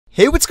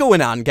Hey, what's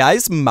going on,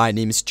 guys? My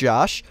name's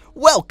Josh.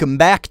 Welcome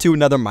back to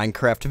another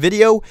Minecraft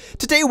video.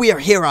 Today we are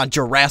here on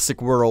Jurassic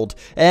World,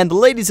 and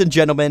ladies and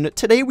gentlemen,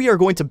 today we are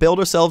going to build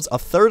ourselves a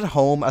third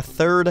home, a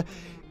third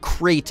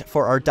crate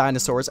for our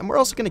dinosaurs, and we're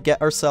also going to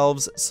get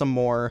ourselves some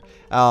more,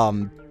 I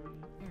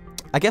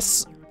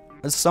guess,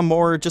 some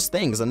more just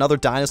things, another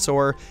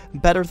dinosaur,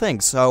 better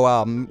things.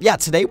 So, yeah,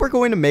 today we're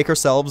going to make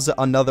ourselves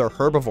another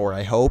herbivore,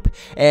 I hope.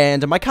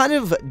 And my kind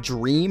of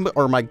dream,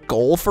 or my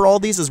goal for all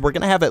these is we're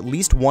going to have at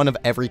least one of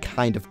every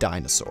kind of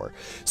dinosaur.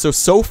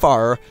 So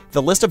far,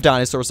 the list of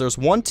dinosaurs, there's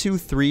 1, 2,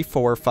 3,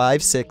 4,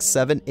 5, 6,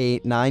 7,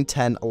 8, 9,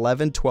 10,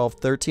 11, 12,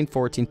 13,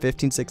 14,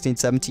 15, 16,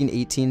 17,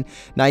 18,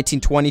 19,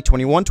 20,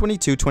 21,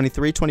 22,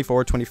 23,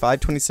 24, 25,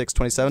 26,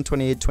 27,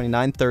 28,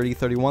 29, 30,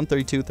 31,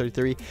 32,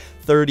 33,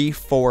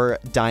 34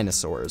 dinosaurs.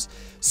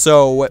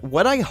 So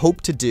what I hope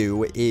to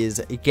do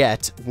is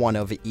get one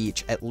of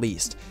each at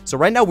least. So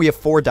right now we have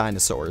 4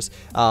 dinosaurs,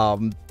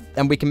 and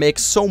we can make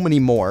so many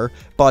more,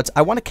 but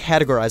I want to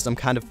categorize them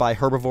kind of by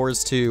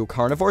herbivores to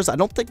carnivores. I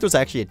don't think there's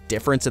actually a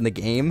difference in the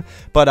game,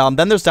 but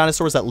then there's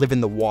dinosaurs that live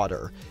in the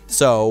water.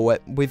 So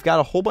we've got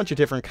a whole bunch of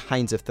different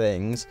kinds of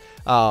things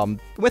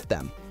with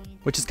them,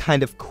 which is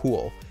kind of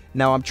cool.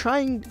 Now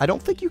I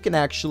don't think you can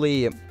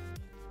actually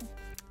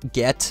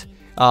get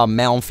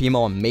male and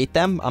female and mate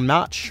them. I'm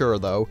not sure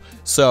though.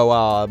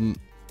 So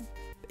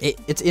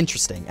it's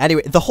interesting.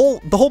 Anyway, the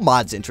whole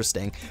mod's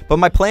interesting. But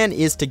my plan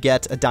is to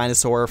get a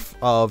dinosaur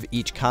of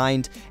each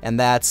kind, and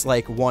that's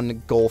like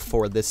one goal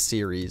for this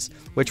series,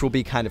 which will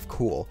be kind of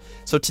cool.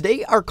 So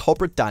today our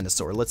culprit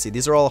dinosaur. Let's see.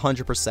 These are all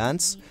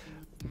 100%.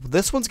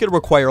 This one's gonna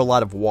require a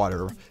lot of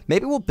water.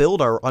 Maybe we'll build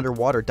our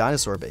underwater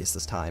dinosaur base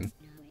this time.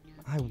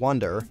 I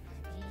wonder.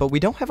 But we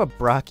don't have a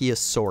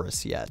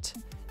Brachiosaurus yet.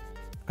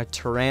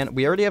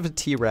 We already have a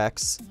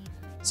T-Rex,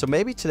 so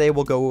maybe today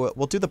we'll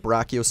do the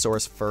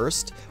Brachiosaurus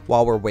first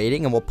while we're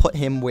waiting, and we'll put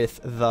him with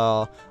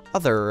the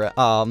other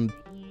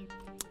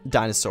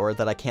dinosaur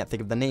that I can't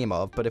think of the name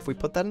of. But if we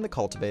put that in the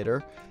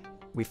cultivator,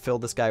 we fill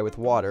this guy with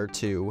water,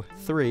 2,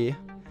 3,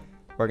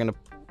 we're gonna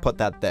put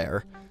that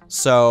there.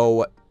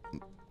 So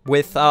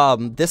with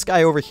this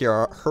guy over here,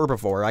 our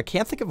herbivore, I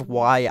can't think of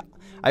why,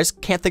 I just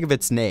can't think of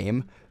its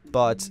name,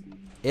 but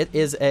it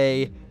is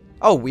a,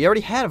 oh, we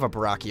already have a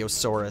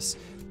Brachiosaurus.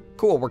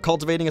 Cool, we're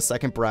cultivating a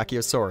second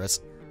Brachiosaurus.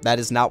 That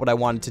is not what I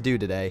wanted to do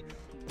today.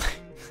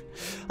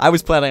 I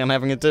was planning on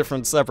having a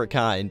different, separate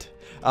kind.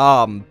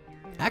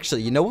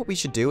 Actually, you know what we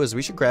should do is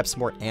we should grab some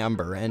more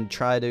amber and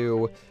try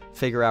to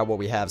figure out what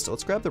we have. So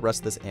let's grab the rest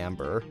of this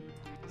amber.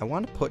 I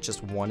want to put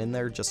just one in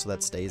there just so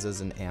that stays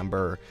as an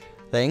amber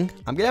thing.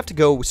 I'm gonna have to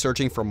go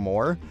searching for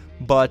more,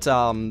 but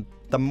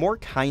the more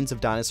kinds of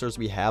dinosaurs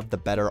we have, the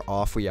better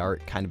off we are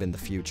kind of in the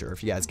future,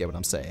 if you guys get what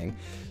I'm saying.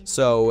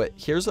 So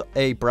here's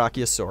a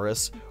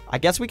Brachiosaurus. I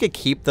guess we could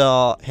keep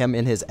him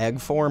in his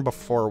egg form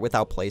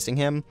without placing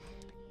him,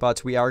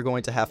 but we are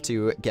going to have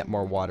to get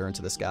more water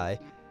into this guy.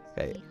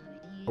 Okay,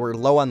 we're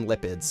low on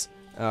lipids.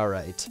 All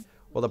right.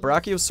 Well, the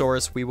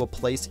Brachiosaurus we will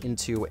place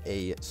into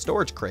a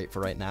storage crate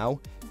for right now,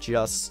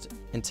 just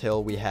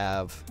until we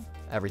have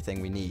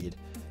everything we need.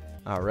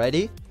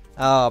 Alrighty.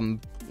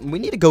 We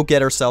need to go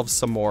get ourselves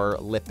some more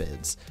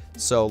lipids.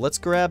 So let's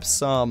grab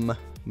some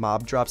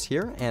mob drops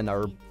here and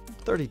our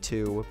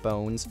 32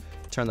 bones,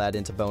 turn that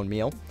into bone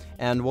meal,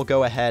 and we'll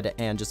go ahead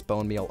and just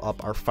bone meal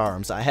up our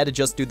farms. I had to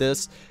just do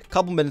this a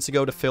couple minutes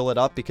ago to fill it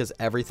up because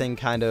everything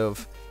kind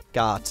of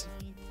got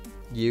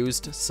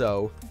used,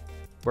 so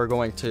we're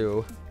going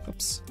to,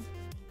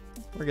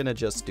 we're gonna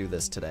just do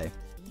this today.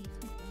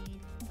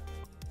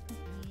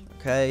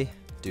 Okay,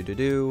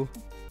 do.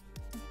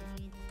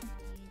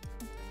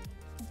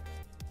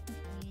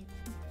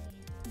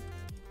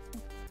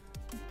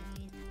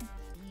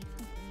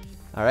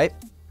 Alright,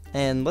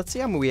 and let's see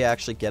how we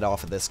actually get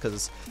off of this,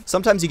 because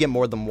sometimes you get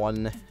more than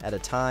one at a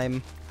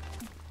time.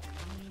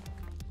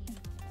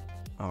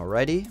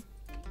 Alrighty.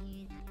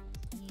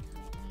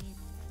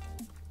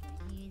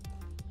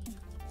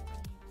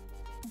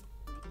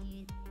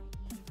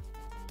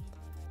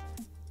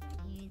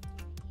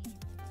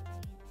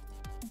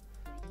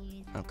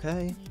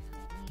 Okay.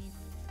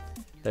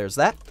 There's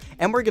that.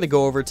 And we're going to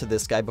go over to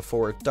this guy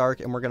before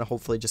dark, and we're going to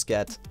hopefully just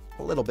get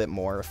a little bit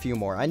more, a few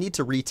more. I need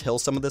to re-till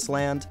some of this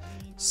land,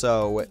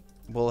 so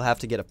we'll have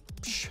to get a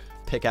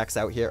pickaxe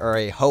out here, or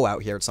a hoe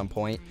out here at some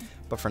point,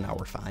 but for now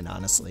we're fine,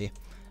 honestly.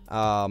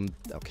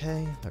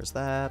 Okay, there's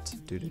that.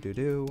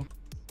 Do.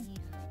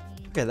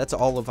 Okay, that's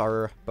all of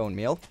our bone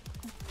meal.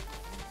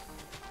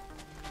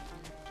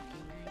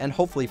 And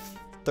hopefully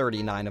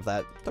 39 of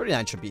that.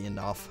 39 should be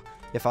enough.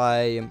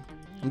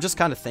 I'm just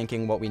kind of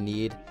thinking what we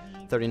need.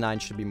 39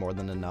 should be more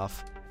than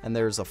enough. And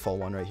there's a full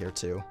one right here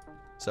too.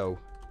 So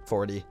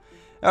 40.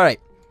 Alright,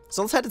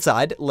 so let's head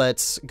inside.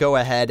 Let's go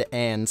ahead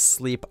and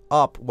sleep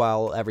up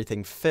while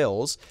everything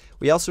fills.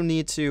 We also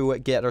need to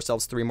get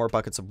ourselves 3 more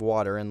buckets of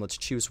water, and let's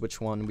choose which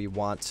one we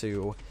want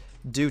to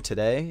do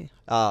today.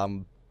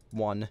 1,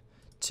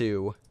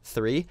 2,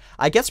 3.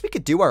 I guess we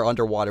could do our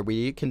underwater.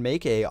 We can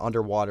make a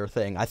underwater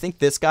thing. I think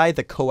this guy,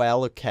 the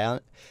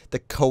Coelacanth,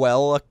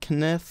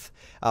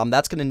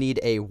 that's going to need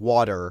a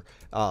water,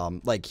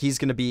 like, he's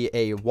going to be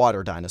a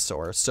water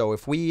dinosaur. So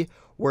if we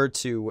were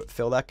to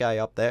fill that guy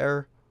up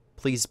there,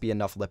 please be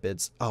enough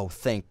lipids. Oh,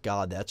 thank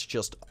God, that's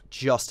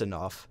just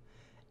enough.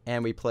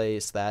 And we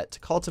place that to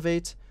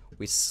cultivate.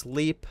 We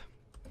sleep.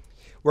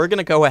 We're going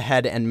to go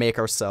ahead and make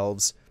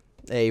ourselves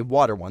a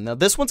water one. Now,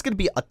 this one's going to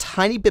be a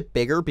tiny bit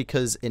bigger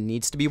because it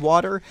needs to be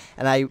water,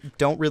 and I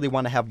don't really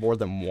want to have more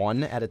than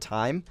one at a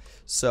time.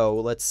 So,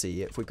 let's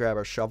see. If we grab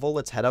our shovel,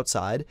 let's head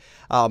outside.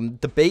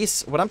 The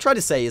base, what I'm trying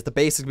to say is the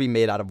base is going to be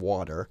made out of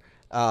water.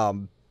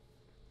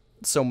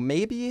 So,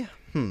 maybe,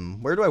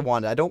 where do I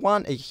want it? I don't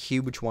want a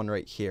huge one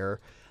right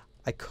here.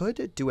 I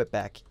could do it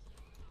back.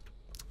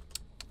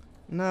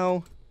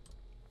 No.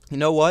 You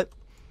know what?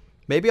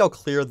 Maybe I'll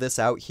clear this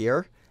out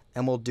here,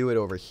 and we'll do it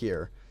over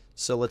here.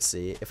 So let's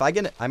see. If I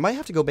get, I might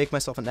have to go make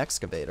myself an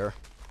excavator.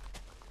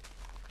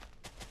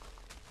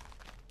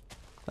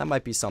 That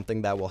might be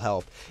something that will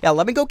help. Yeah,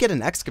 let me go get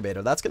an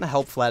excavator. That's going to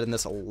help flatten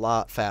this a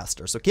lot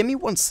faster. So give me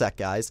 1 sec,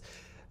 guys.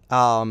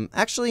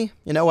 Actually,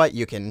 you know what?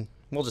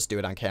 We'll just do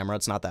it on camera.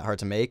 It's not that hard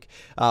to make.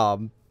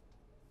 We're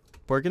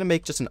going to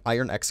make just an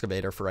iron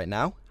excavator for right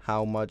now.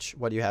 How much?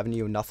 What do you have in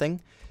you?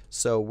 Nothing.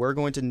 So we're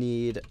going to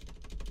need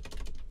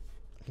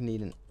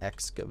an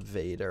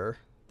excavator.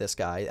 This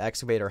guy,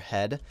 excavator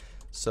head.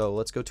 So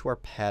let's go to our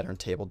pattern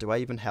table. Do I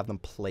even have them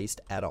placed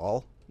at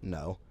all?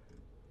 No.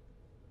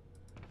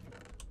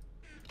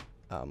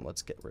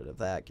 Let's get rid of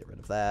that. Get rid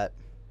of that.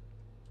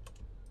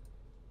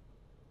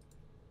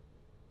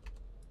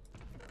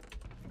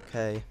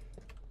 Okay.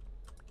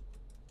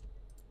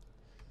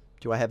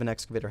 Do I have an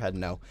excavator head?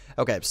 No.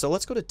 Okay, so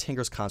let's go to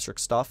Tinker's Construct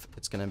stuff.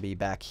 It's going to be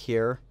back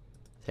here.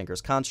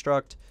 Tinker's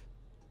Construct.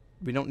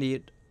 We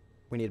need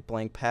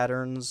blank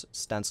patterns,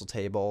 stencil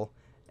table,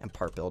 and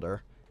part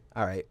builder.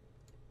 All right.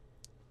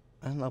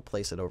 And I'll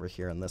place it over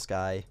here in this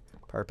guy.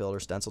 Part builder,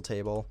 stencil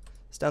table.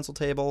 Stencil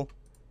table.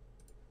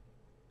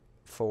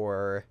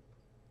 For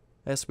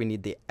this, we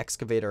need the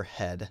excavator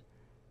head.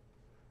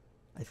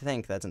 I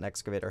think that's an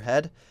excavator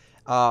head.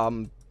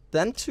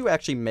 Then to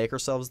actually make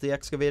ourselves the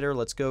excavator,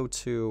 let's go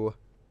to...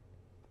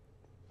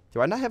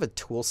 Do I not have a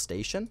tool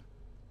station?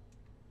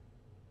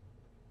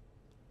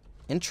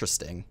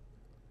 Interesting.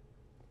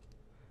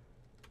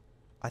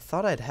 I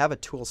thought I'd have a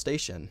tool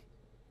station.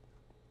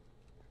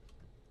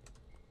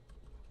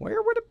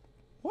 Where would it...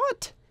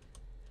 What?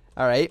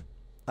 Alright.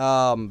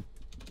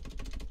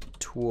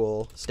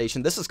 Tool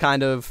station. This is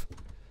kind of...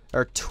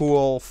 Our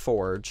tool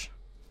forge.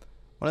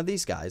 One of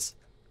these guys.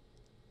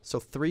 So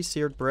 3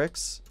 seared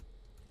bricks.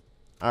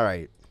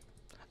 Alright.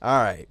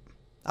 Alright.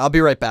 I'll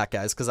be right back,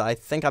 guys, because I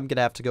think I'm going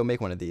to have to go make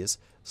one of these.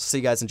 See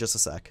you guys in just a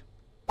sec.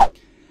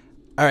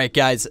 Alright,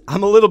 guys.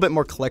 I'm a little bit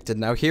more collected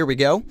now. Here we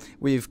go.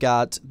 We've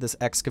got this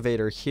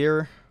excavator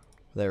here.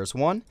 There's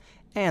one.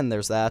 And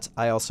there's that.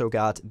 I also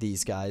got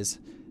these guys.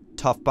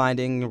 Tough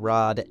binding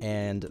rod,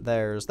 and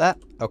there's that.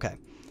 Okay.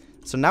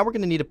 So now we're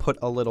going to need to put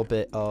a little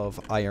bit of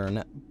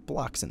iron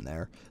blocks in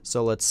there.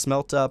 So let's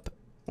smelt up.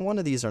 One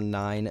of these are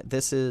 9.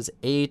 This is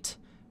 8,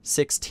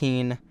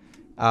 16,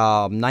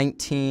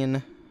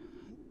 19,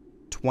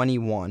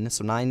 21.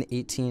 So 9,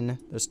 18,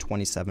 there's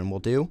 27 will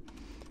do.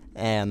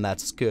 And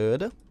that's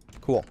good.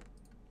 Cool.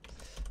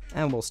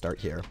 And we'll start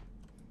here.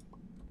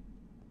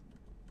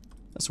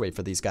 Let's wait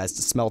for these guys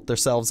to smelt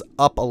themselves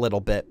up a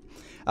little bit.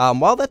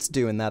 While that's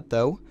doing that,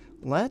 though,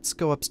 let's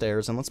go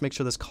upstairs and let's make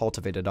sure this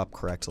cultivated up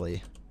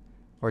correctly.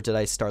 Or did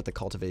I start the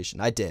cultivation?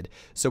 I did.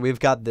 So we've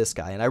got this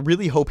guy, and I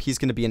really hope he's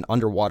going to be an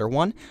underwater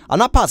one. I'm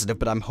not positive,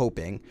 but I'm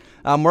hoping.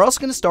 We're also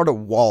going to start a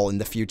wall in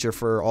the future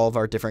for all of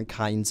our different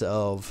kinds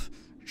of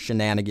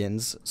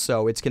shenanigans.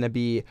 So it's going to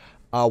be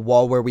a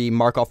wall where we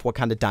mark off what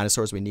kind of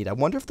dinosaurs we need. I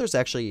wonder if there's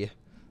actually...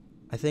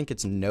 I think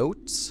it's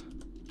notes.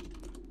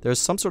 There's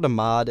some sort of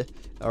mod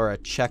or a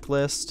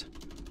checklist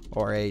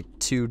or a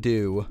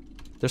to-do.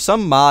 There's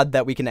some mod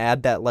that we can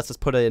add that lets us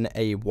put in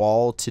a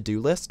wall to-do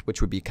list,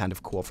 which would be kind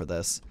of cool for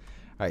this.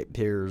 All right,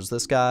 here's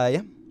this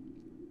guy.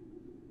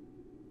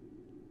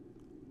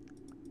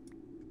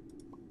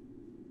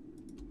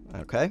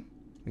 Okay,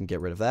 we can get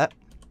rid of that.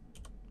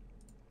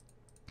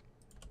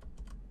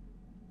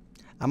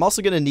 I'm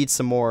also going to need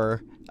some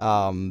more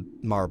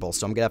marble,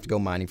 so I'm going to have to go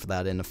mining for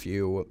that in a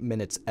few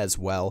minutes as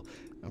well.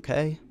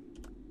 Okay,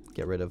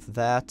 get rid of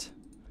that.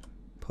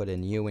 Put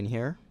in you in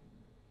here.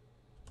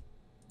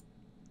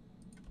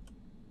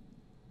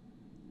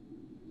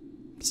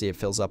 See, it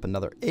fills up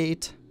another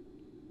 8.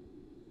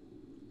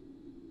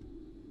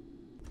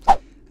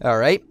 All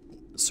right,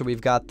 so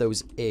we've got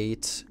those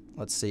 8.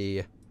 Let's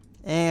see.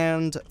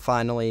 And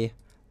finally,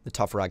 the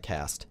tough rod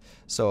cast.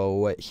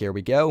 So here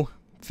we go,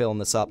 filling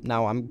this up.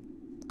 Now I'm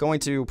going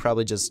to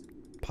probably just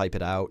pipe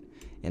it out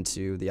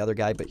into the other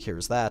guy, but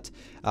here's that.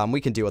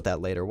 We can deal with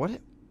that later. What?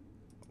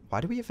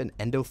 Why do we have an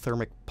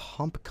endothermic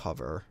pump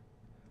cover?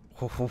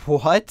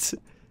 What?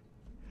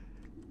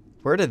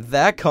 Where did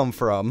that come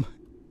from?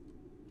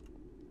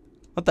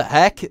 What the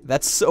heck?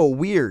 That's so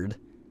weird.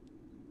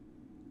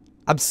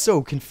 I'm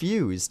so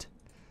confused.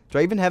 Do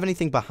I even have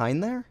anything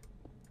behind there?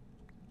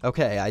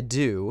 Okay, I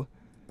do.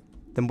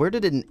 Then where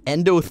did an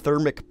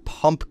endothermic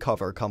pump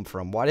cover come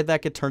from? Why did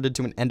that get turned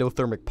into an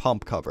endothermic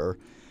pump cover?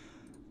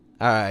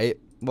 Alright,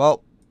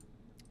 well,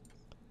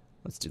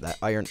 let's do that.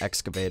 Iron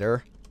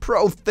excavator.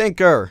 Pro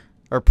thinker!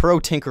 Or pro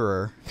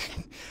tinkerer.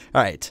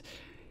 Alright,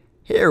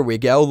 here we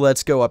go.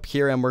 Let's go up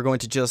here, and we're going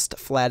to just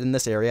flatten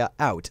this area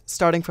out,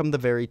 starting from the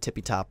very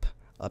tippy top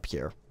up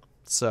here.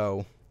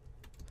 So,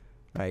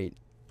 right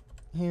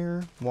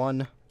here,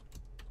 1.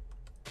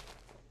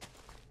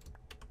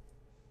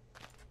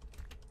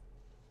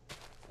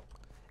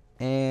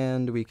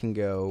 And we can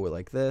go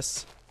like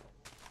this.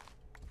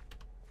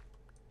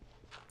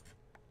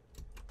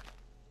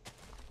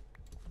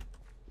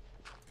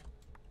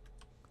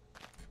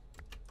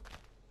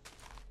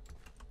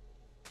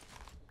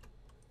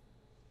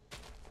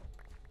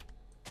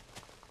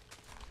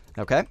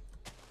 Okay.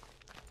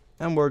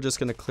 And we're just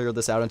going to clear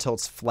this out until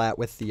it's flat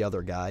with the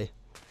other guy.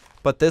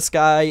 But this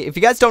guy, if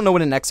you guys don't know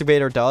what an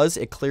excavator does,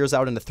 it clears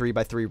out in a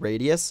 3x3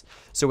 radius.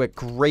 So it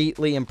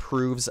greatly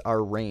improves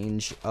our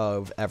range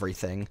of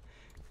everything.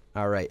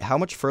 Alright, how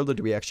much further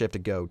do we actually have to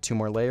go? 2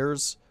 more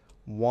layers?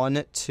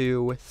 1,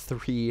 2,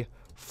 3,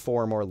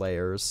 4 more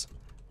layers.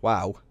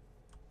 Wow.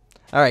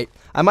 Alright,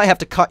 I might have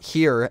to cut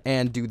here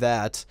and do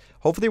that.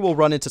 Hopefully we'll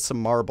run into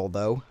some marble,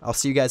 though. I'll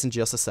see you guys in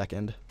just a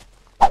second.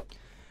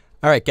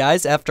 Alright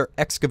guys, after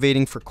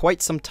excavating for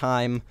quite some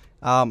time,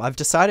 I've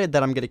decided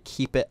that I'm going to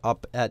keep it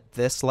up at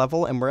this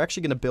level, and we're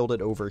actually going to build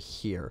it over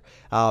here.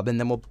 And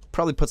then we'll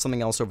probably put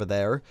something else over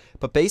there.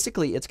 But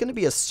basically, it's going to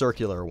be a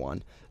circular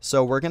one.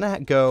 So we're going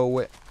to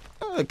go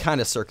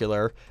kind of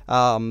circular.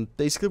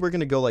 Basically, we're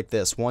going to go like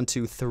this. 1,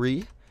 2,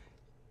 3.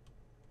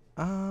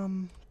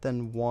 Then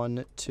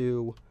 1,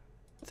 2,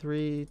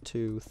 3,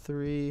 2,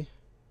 3.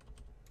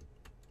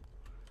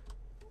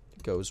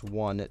 Goes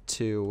 1,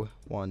 2,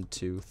 1,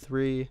 2,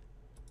 3.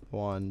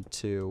 1,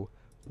 2,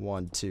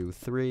 1, 2,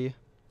 3.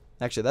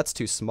 Actually, that's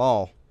too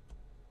small.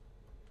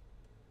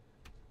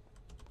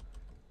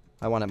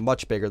 I want it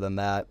much bigger than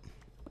that.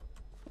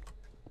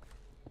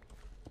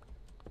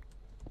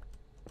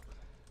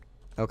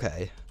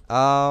 Okay.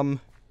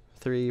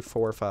 3,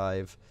 4,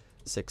 5,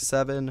 6,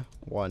 7.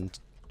 1,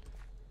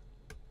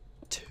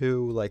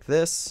 2, like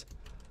this.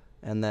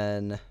 And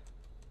then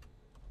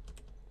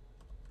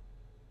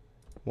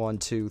 1,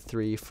 2,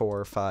 3,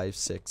 4, 5,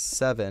 6,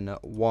 7.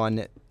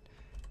 1,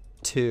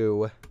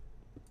 2,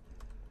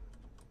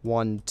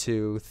 1,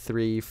 2,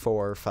 3,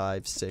 4,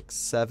 5, 6,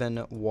 7.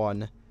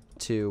 1,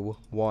 2,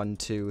 1,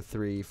 2,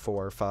 3,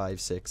 4, 5,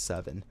 6,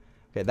 7.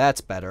 Okay, that's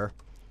better.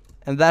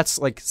 And that's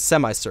like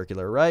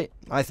semicircular, right?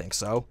 I think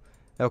so.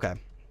 Okay.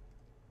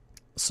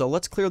 So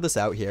let's clear this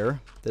out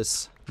here.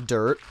 This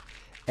dirt.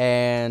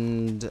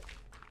 And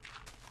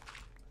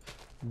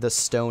the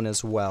stone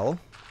as well.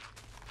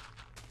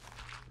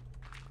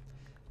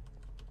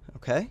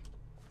 Okay.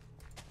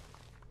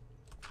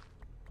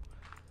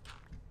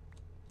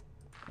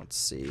 Let's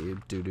see.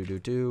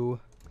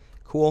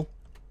 Cool.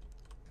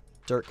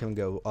 Dirt can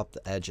go up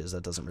the edges.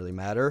 That doesn't really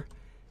matter.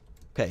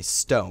 Okay,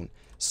 stone.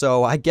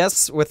 So I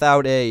guess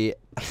without a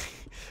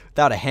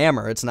without a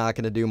hammer, it's not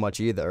going to do much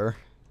either.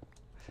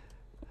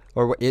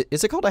 Or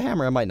is it called a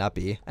hammer? It might not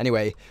be.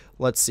 Anyway,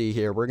 let's see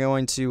here. We're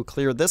going to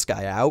clear this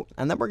guy out,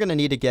 and then we're going to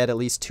need to get at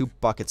least 2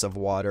 buckets of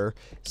water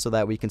so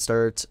that we can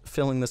start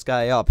filling this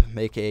guy up,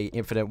 make a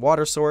infinite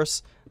water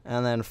source,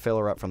 and then fill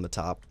her up from the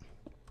top.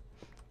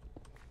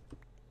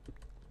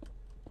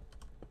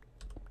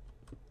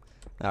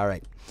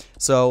 Alright,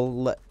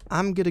 so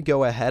I'm going to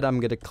go ahead. I'm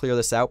going to clear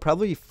this out,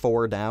 probably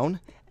 4 down,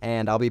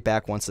 and I'll be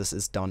back once this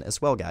is done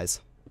as well, guys.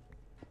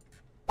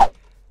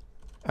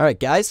 Alright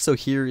guys, so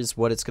here is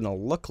what it's going to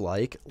look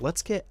like.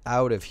 Let's get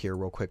out of here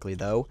real quickly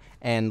though,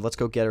 and let's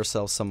go get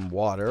ourselves some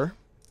water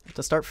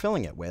to start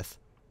filling it with.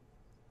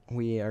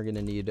 We are going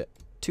to need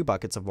 2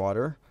 buckets of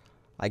water.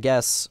 I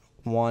guess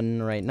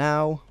 1 right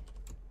now.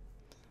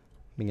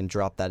 We can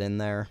drop that in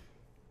there.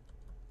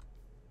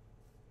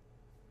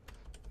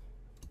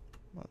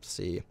 Let's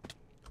see.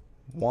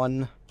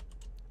 1,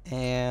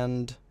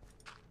 and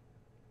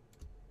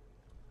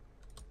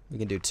we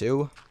can do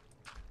 2.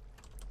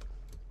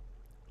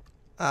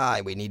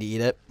 We need to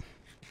eat it.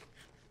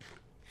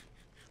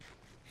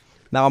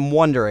 Now I'm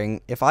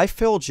wondering, if I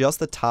fill just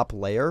the top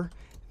layer,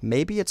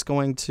 maybe it's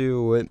going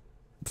to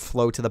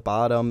flow to the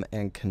bottom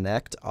and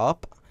connect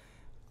up.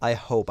 I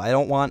hope. I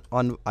don't want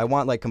I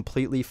want like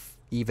completely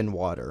even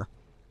water.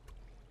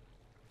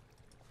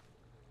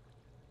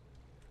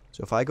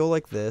 So if I go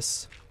like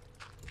this.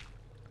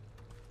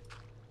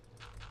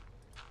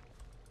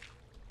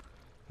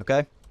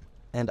 Okay.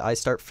 And I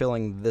start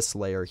filling this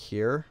layer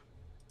here.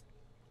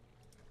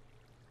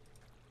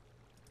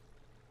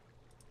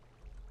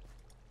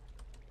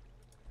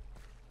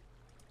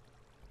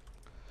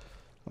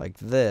 Like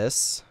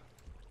this.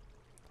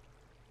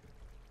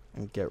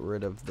 And get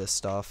rid of this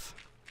stuff.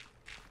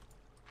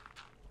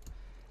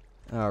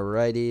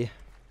 Alrighty.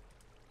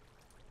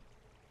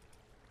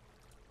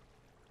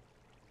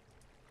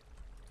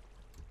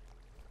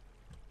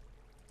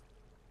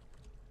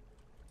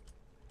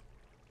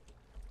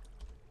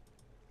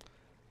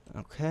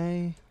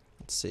 Okay,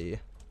 let's see.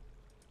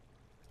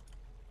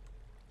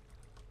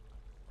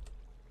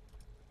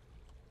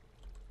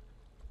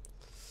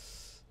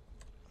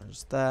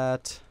 There's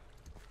that.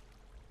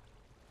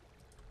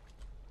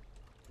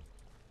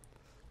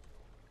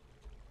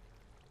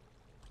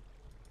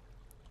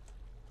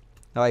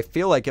 Now I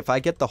feel like if I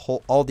get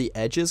all the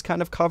edges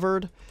kind of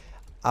covered,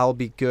 I'll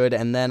be good,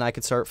 and then I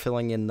could start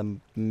filling in the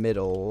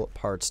middle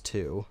parts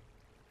too.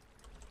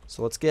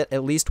 So let's get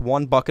at least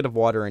 1 bucket of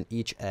water in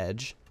each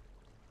edge.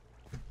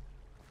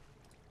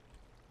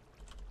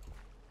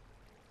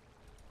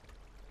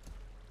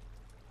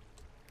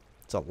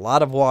 It's a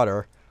lot of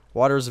water.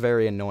 Water is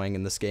very annoying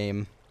in this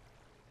game.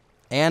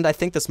 And I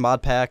think this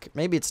mod pack, it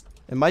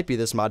might be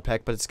this mod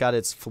pack, but it's got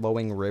its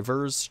flowing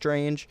rivers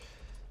strange.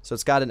 So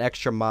it's got an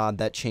extra mod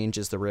that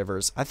changes the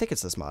rivers. I think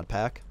it's this mod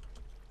pack.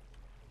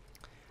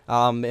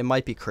 It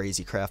might be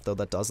JurassiCraft though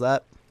that does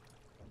that.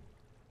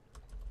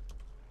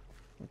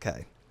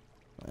 Okay.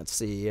 Let's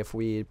see if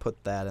we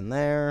put that in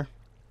there.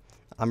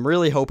 I'm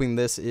really hoping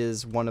this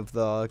is one of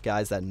the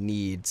guys that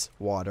needs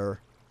water.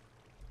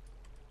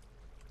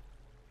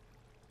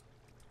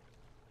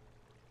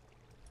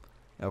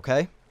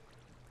 Okay.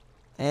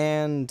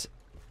 And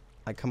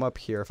I come up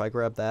here. If I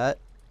grab that.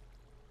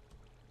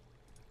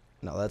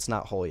 No, that's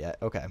not whole yet.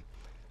 Okay.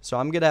 So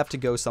I'm going to have to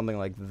go something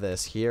like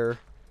this here.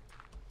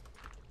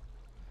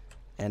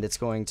 And it's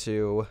going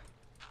to...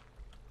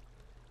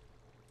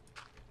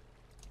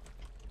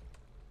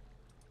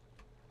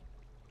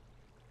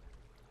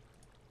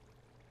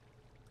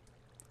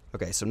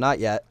 Okay, so not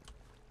yet.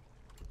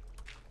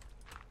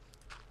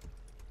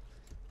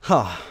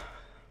 Huh.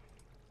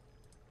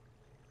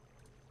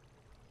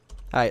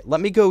 Alright,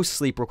 let me go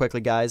sleep real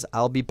quickly, guys.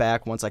 I'll be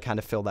back once I kind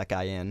of fill that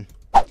guy in.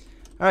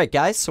 Alright,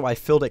 guys, so I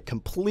filled it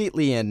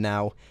completely in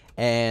now,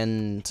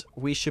 and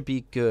we should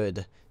be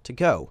good to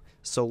go.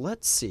 So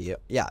let's see.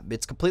 Yeah,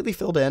 it's completely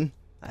filled in,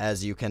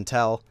 as you can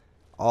tell,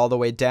 all the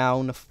way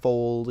down,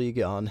 fully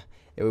gone.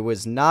 It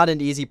was not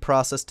an easy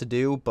process to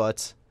do,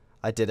 but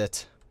I did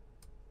it.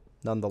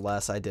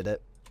 Nonetheless, I did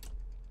it.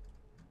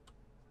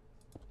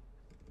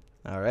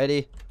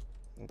 Alrighty.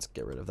 Let's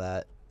get rid of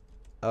that.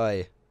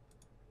 Oi.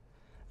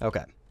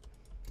 Okay.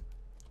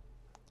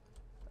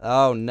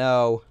 Oh,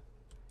 no.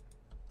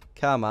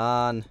 Come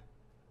on.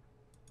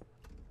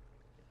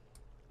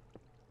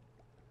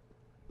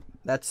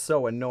 That's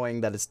so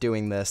annoying that it's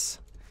doing this.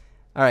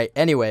 Alright,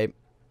 anyway.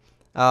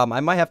 I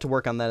might have to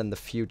work on that in the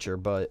future,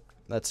 but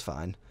that's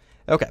fine.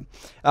 Okay.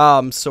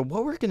 So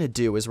what we're going to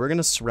do is we're going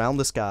to surround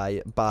this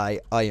guy by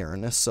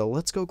iron. So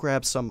let's go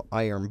grab some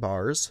iron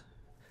bars.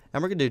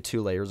 And we're going to do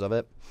 2 layers of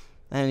it.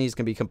 And he's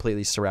going to be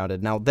completely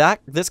surrounded. Now,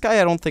 this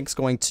guy I don't think is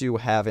going to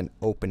have an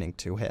opening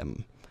to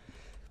him.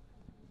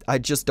 I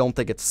just don't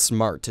think it's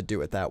smart to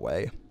do it that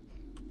way.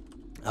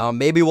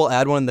 Maybe we'll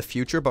add one in the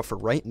future, but for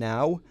right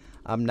now,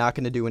 I'm not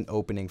going to do an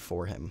opening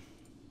for him.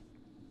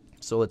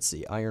 So let's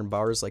see. Iron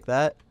bars like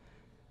that.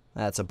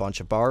 That's a bunch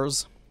of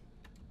bars.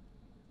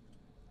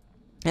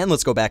 And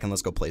let's go back and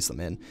let's go place them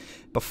in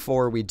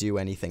before we do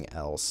anything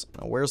else.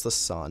 Now, where's the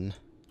sun?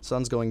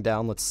 Sun's going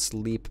down. Let's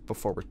sleep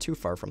before we're too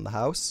far from the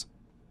house.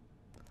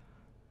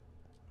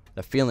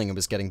 The feeling it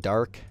was getting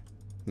dark.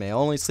 May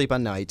only sleep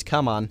at night.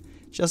 Come on.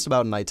 Just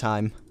about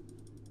nighttime.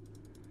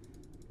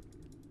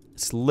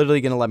 It's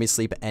literally going to let me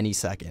sleep any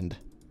second.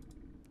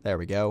 There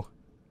we go.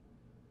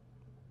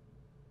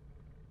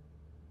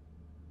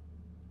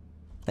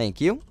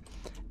 Thank you.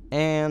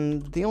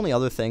 And the only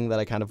other thing that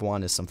I kind of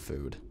want is some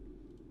food.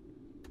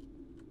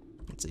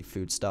 Let's see,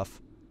 food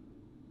stuff.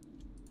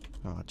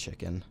 Oh,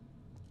 chicken.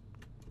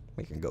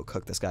 We can go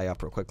cook this guy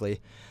up real quickly.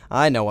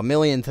 I know, a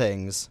million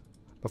things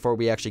before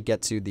we actually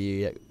get to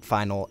the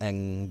final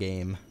end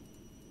game.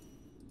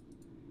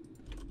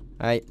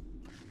 Alright.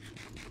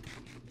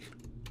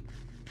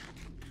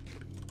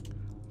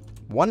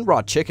 1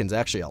 raw chicken's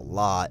actually a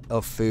lot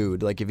of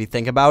food. Like, if you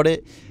think about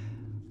it.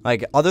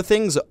 Like, other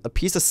things, a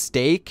piece of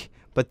steak,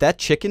 but that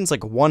chicken's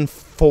like 1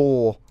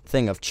 full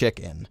thing of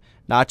chicken.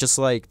 Not just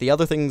like, the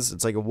other things,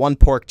 it's like 1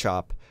 pork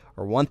chop,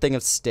 or 1 thing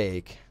of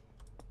steak.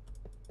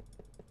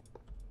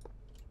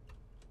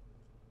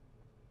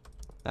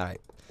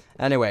 Alright.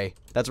 Anyway,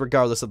 that's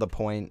regardless of the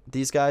point.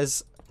 These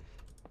guys...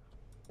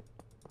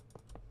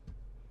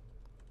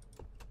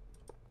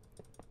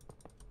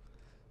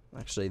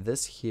 Actually,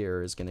 this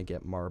here is going to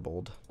get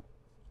marbled.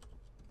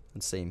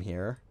 And same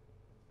here.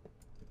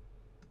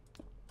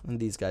 And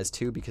these guys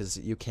too, because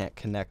you can't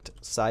connect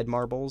side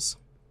marbles.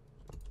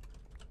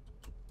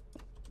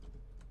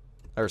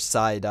 Or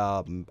side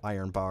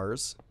iron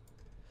bars.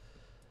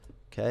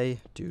 Okay,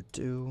 do.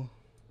 Do.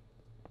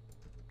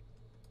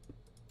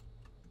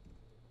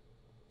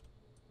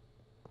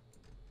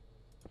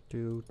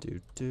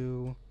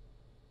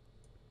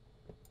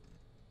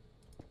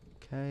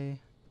 Okay,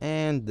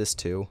 and this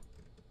too.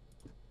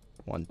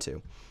 1,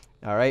 2.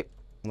 Alright,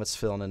 let's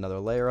fill in another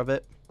layer of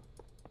it.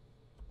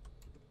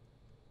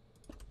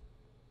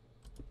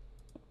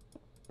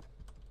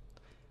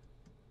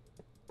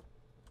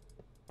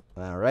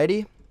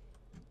 Alrighty.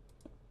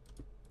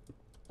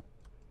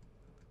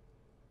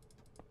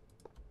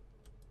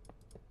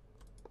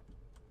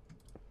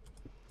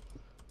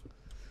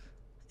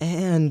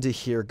 And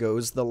here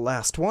goes the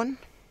last one.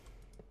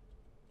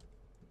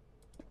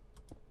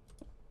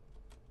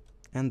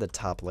 And the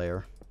top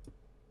layer.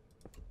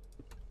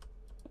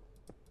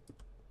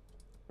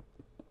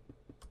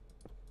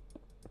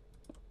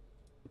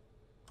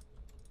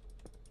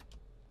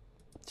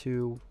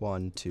 Two,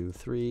 1, 2,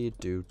 3,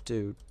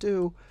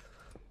 do.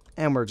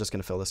 And we're just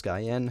gonna fill this guy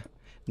in.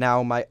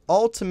 Now the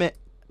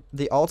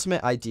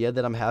ultimate idea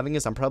that I'm having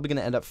is I'm probably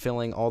gonna end up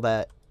filling all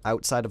that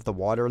outside of the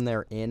water in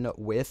there in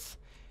with,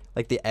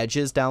 like, the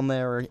edges down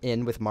there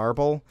in with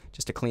marble,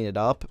 just to clean it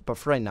up. But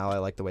for right now, I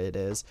like the way it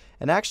is.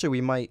 And actually,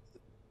 we might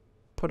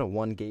put a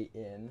 1 gate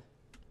in.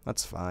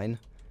 That's fine.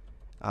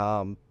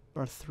 Or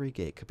 3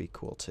 gate could be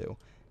cool too.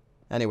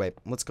 Anyway,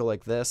 let's go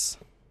like this.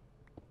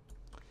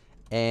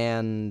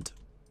 And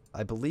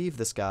I believe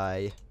this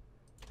guy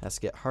has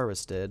to get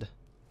harvested.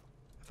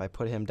 If I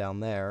put him down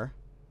there.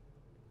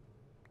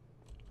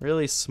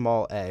 Really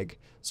small egg.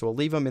 So we'll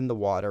leave him in the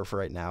water for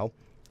right now.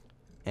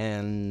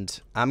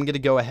 And I'm going to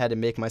go ahead and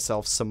make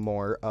myself some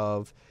more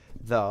of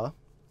the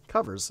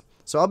covers.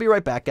 So I'll be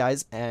right back,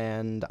 guys,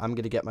 and I'm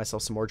going to get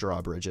myself some more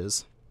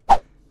drawbridges.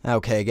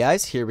 Okay,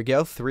 guys, here we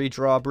go. 3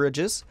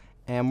 drawbridges.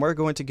 And we're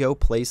going to go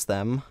place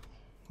them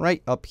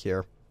right up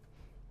here.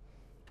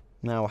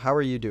 Now, how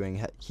are you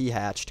doing? He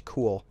hatched.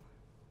 Cool.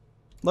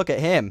 Look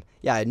at him.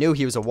 Yeah, I knew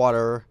he was a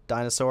water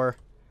dinosaur.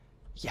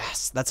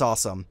 Yes, that's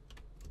awesome.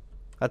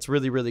 That's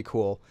really, really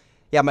cool.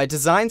 Yeah, my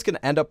design's going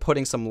to end up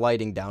putting some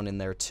lighting down in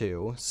there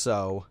too.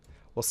 So,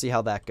 we'll see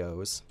how that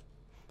goes.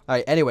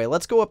 Alright, anyway,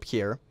 let's go up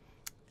here.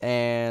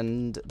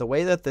 And the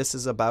way that this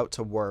is about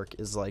to work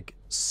is like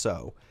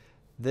so.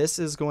 This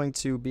is going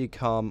to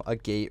become a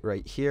gate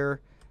right here.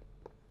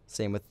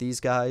 Same with these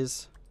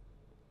guys.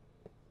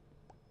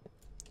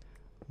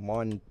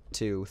 1,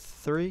 2,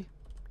 3.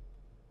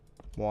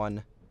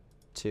 1,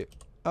 2.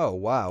 Oh,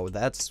 wow.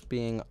 That's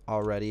being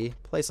already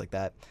placed like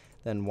that.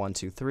 Then 1,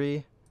 2,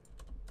 3.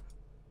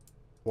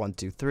 1,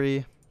 2,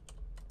 3.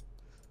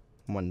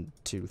 1,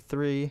 2,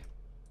 3.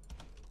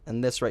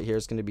 And this right here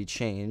is going to be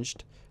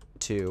changed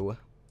to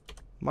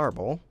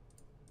marble.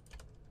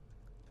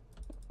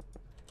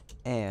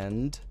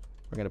 And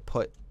we're going to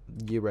put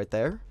you right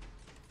there.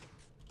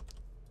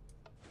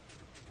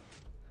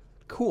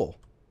 Cool.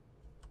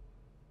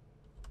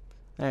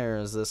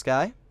 There's this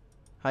guy.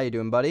 How you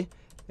doing, buddy?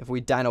 If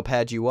we dino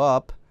pad you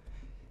up.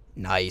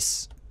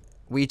 Nice.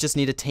 We just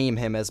need to tame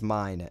him as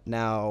mine.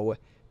 Now,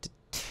 to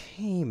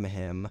tame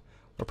him,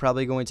 we're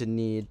probably going to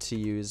need to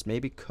use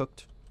maybe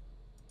cooked.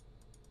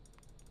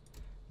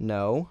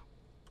 No.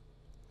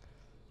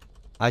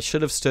 I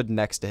should have stood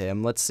next to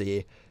him. Let's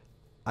see.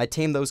 I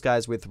tamed those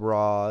guys with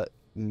raw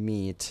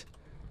meat.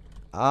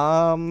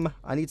 I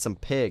need some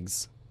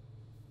pigs.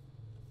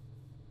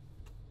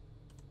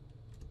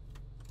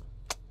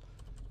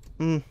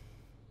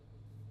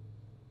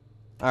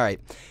 Alright.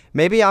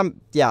 Maybe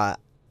yeah.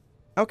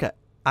 Okay.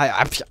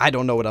 I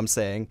don't know what I'm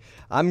saying.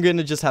 I'm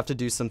gonna just have to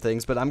do some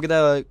things, but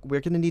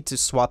we're gonna need to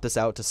swap this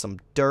out to some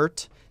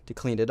dirt to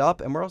clean it up,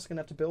 and we're also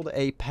gonna have to build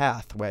a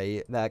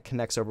pathway that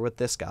connects over with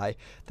this guy.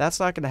 That's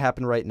not gonna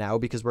happen right now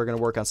because we're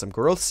gonna work on some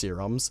growth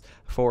serums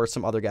for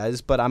some other guys,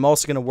 but I'm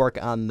also gonna work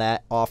on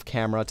that off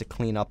camera to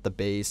clean up the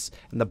base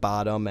and the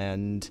bottom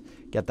and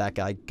get that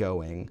guy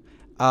going.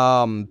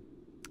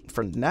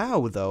 For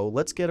now though,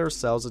 let's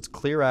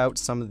clear out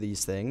some of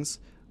these things.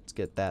 Let's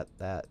get that.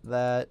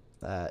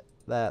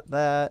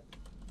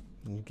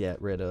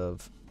 Get rid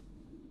of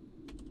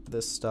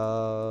this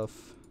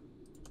stuff.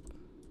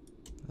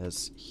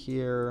 This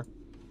here.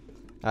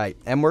 Alright,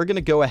 and we're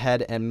gonna go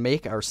ahead and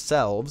make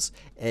ourselves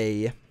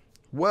a...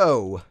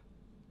 Whoa!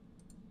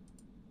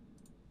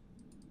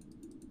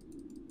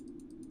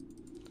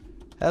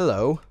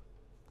 Hello.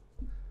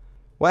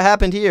 What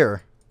happened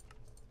here?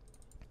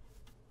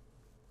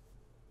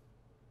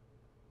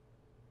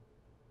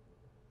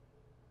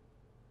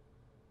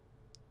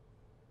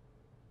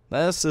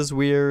 This is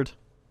weird.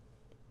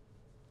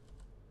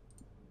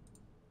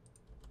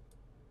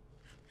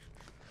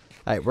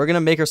 Alright, we're going to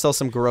make ourselves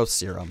some growth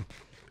serum.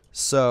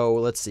 So,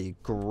 let's see.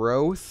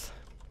 Growth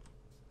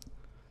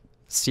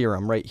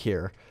serum right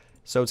here.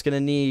 So, it's going to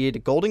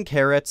need golden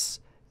carrots,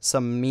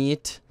 some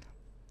meat.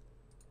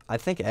 I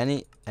think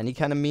any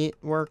kind of meat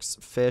works.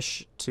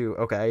 Fish, too.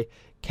 Okay.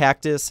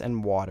 Cactus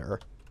and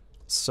water.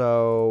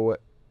 So,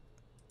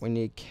 we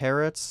need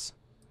carrots.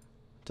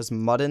 Does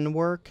mutton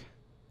work?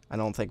 I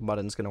don't think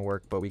mutton's going to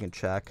work, but we can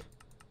check.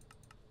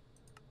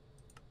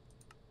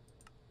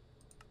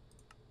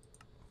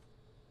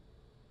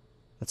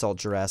 That's all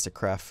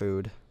JurassiCraft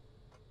food.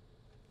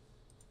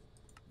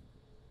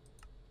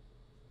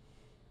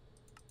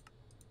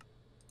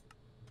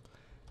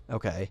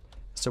 Okay.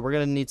 So we're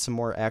going to need some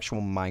more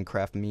actual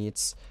Minecraft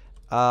meats.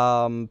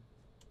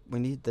 We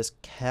need this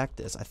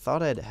cactus. I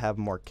thought I'd have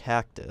more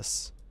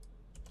cactus.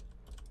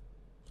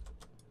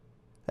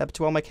 What happened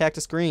to all my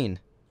cactus green?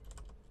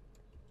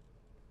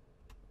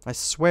 I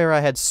swear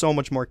I had so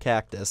much more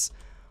cactus.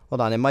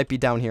 Hold on, it might be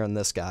down here on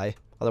this guy.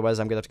 Otherwise,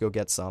 I'm gonna have to go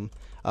get some.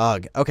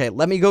 Ugh. Okay,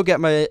 let me go get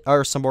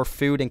some more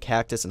food and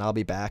cactus, and I'll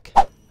be back.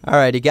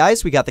 Alrighty,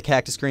 guys, we got the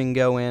cactus green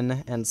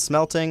going and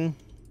smelting.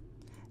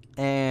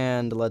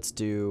 And let's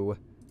do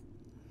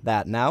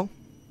that now.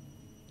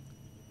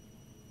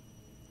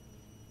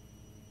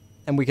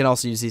 And we can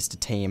also use these to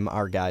tame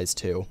our guys,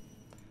 too.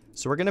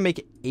 So we're going to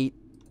make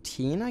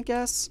 18, I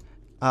guess.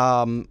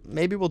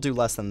 Maybe we'll do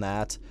less than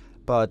that.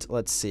 But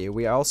let's see.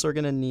 We also are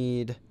going to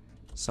need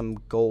some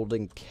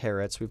golden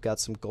carrots. We've got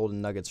some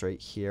golden nuggets right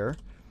here.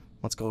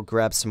 Let's go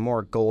grab some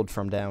more gold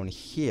from down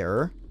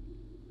here.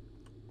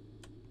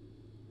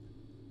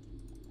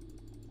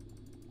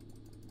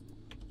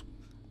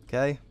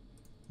 Okay.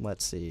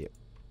 Let's see.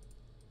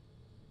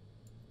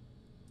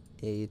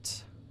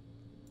 8.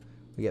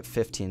 We get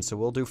 15, so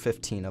we'll do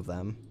 15 of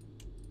them.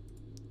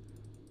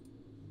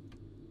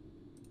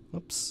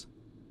 Oops.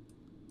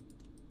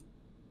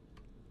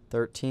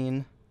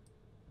 13.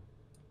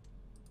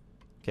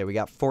 Okay, we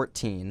got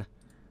 14.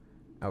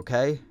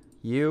 Okay,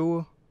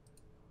 you.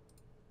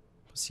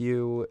 Plus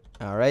you.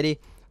 Alrighty.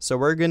 So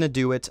we're going to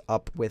do it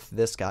up with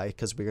this guy,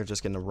 because we're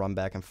just going to run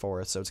back and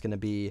forth. So it's going to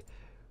be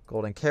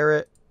golden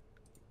carrot,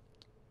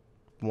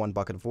 1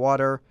 bucket of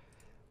water,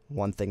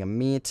 1 thing of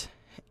meat,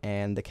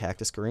 and the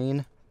cactus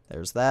green.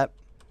 There's that.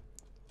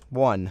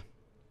 1.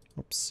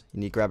 Oops. You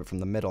need to grab it from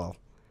the middle.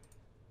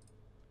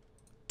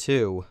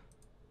 2.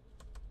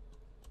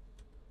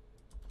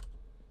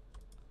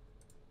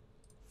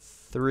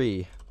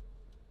 3.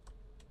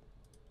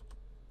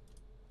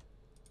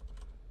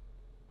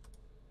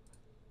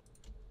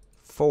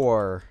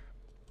 4.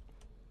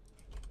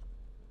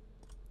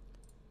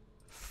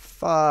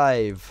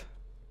 5.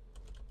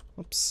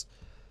 Oops.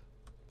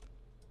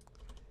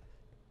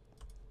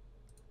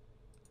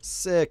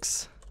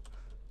 6.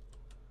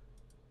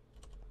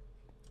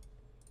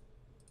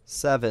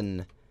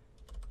 7.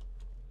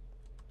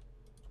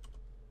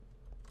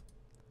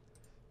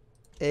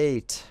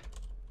 8.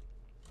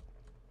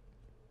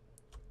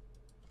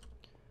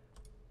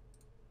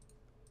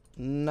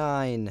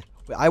 9.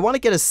 I want to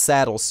get a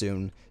saddle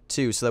soon,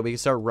 too, so that we can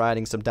start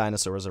riding some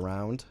dinosaurs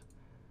around.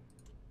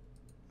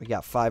 We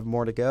got 5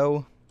 more to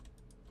go.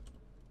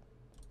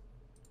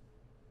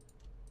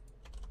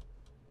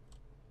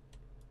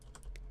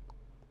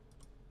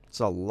 It's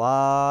a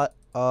lot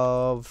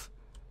of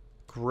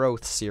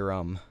growth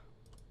serum.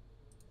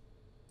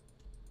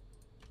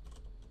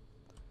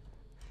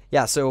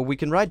 Yeah, so we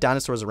can ride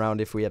dinosaurs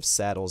around if we have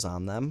saddles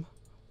on them,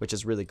 which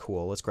is really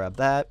cool. Let's grab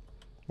that.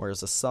 Where's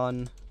the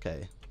sun?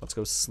 Okay, let's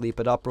go sleep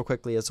it up real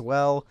quickly as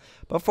well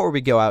before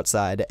we go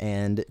outside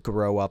and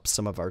grow up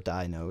some of our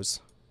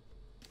dinos.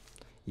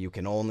 You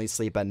can only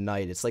sleep at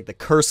night. It's like the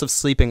curse of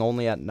sleeping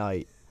only at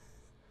night.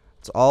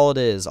 That's all it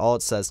is, all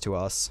it says to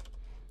us.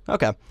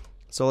 Okay,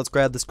 so let's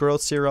grab this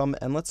growth serum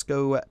and let's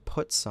go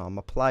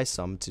apply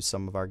some to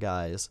some of our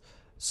guys.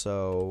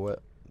 So,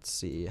 let's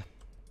see.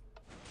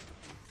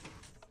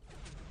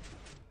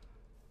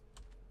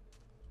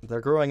 They're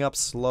growing up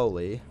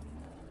slowly.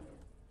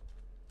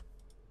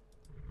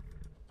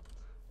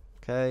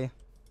 Okay.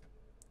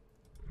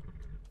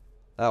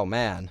 Oh,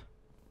 man.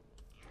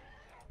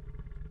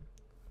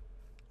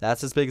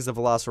 That's as big as the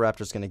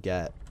Velociraptor's gonna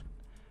get.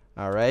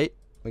 Alright.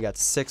 We got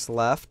 6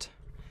 left.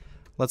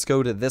 Let's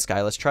go to this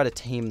guy. Let's try to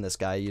tame this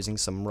guy using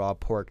some raw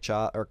pork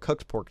chop or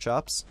cooked pork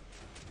chops.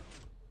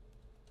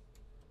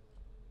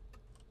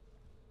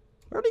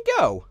 Where'd he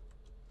go?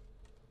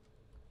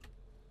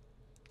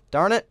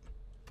 Darn it.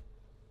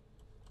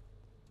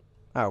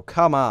 Oh,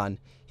 come on.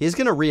 He's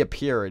going to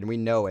reappear, and we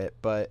know it,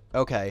 but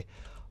okay.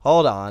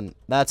 Hold on.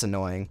 That's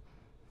annoying.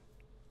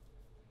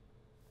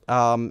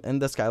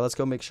 And this guy, let's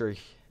go make sure.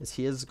 Is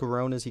he as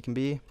grown as he can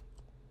be?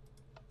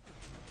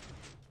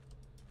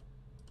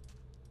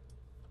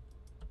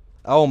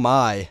 Oh,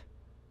 my.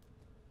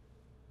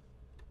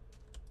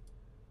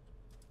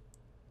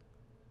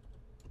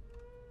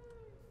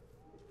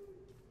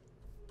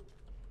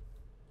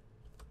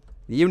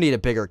 You need a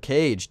bigger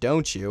cage,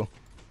 don't you?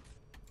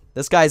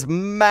 This guy's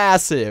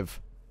massive.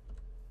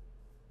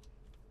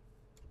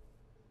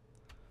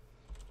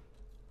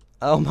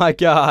 Oh my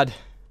god.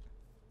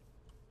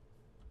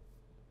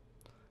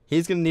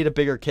 He's gonna need a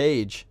bigger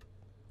cage.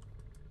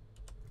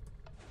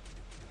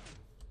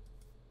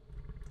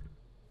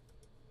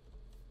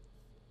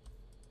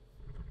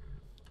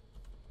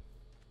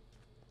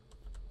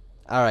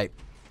 Alright.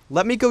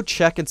 Let me go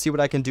check and see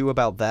what I can do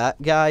about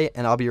that guy,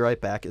 and I'll be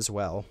right back as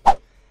well.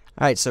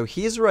 Alright, so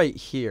he's right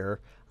here.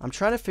 I'm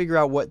trying to figure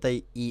out what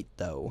they eat,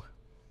 though.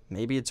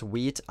 Maybe it's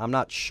wheat. I'm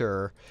not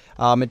sure.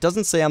 It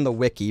doesn't say on the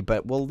wiki,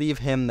 but we'll leave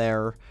him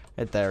there.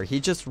 Right there. He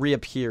just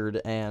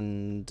reappeared,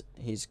 and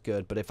he's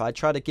good. But if I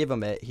try to give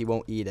him it, he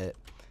won't eat it.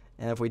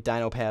 And if we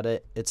dino pad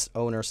it, its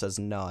owner says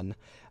none.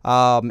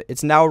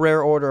 It's now a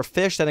rare order of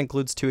fish. That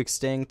includes 2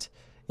 extinct.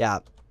 Yeah,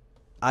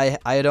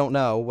 I don't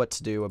know what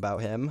to do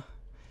about him.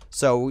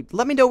 So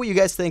let me know what you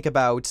guys think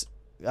about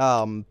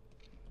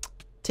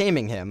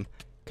taming him.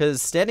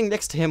 because standing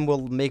next to him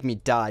will make me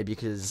die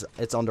because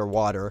it's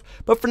underwater.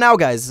 But for now,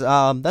 guys,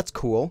 that's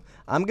cool.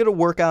 I'm going to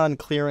work on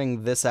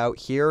clearing this out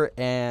here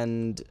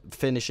and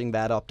finishing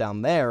that up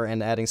down there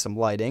and adding some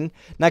lighting.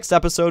 Next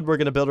episode, we're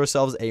going to build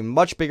ourselves a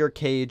much bigger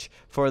cage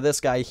for this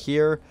guy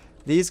here.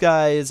 These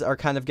guys are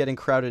kind of getting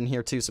crowded in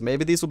here too, so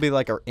maybe these will be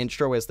like our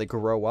intro as they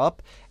grow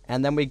up,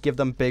 and then we give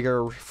them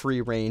bigger free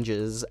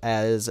ranges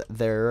as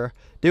they're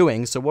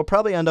doing. So we'll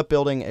probably end up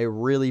building a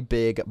really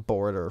big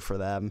border for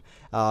them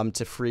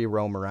to free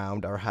roam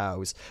around our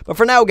house. But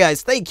for now,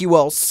 guys, thank you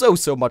all so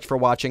much for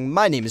watching.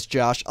 My name is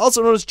Josh,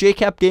 also known as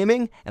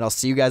JKapGaming, and I'll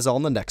see you guys all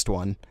in the next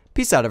one.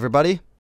 Peace out, everybody.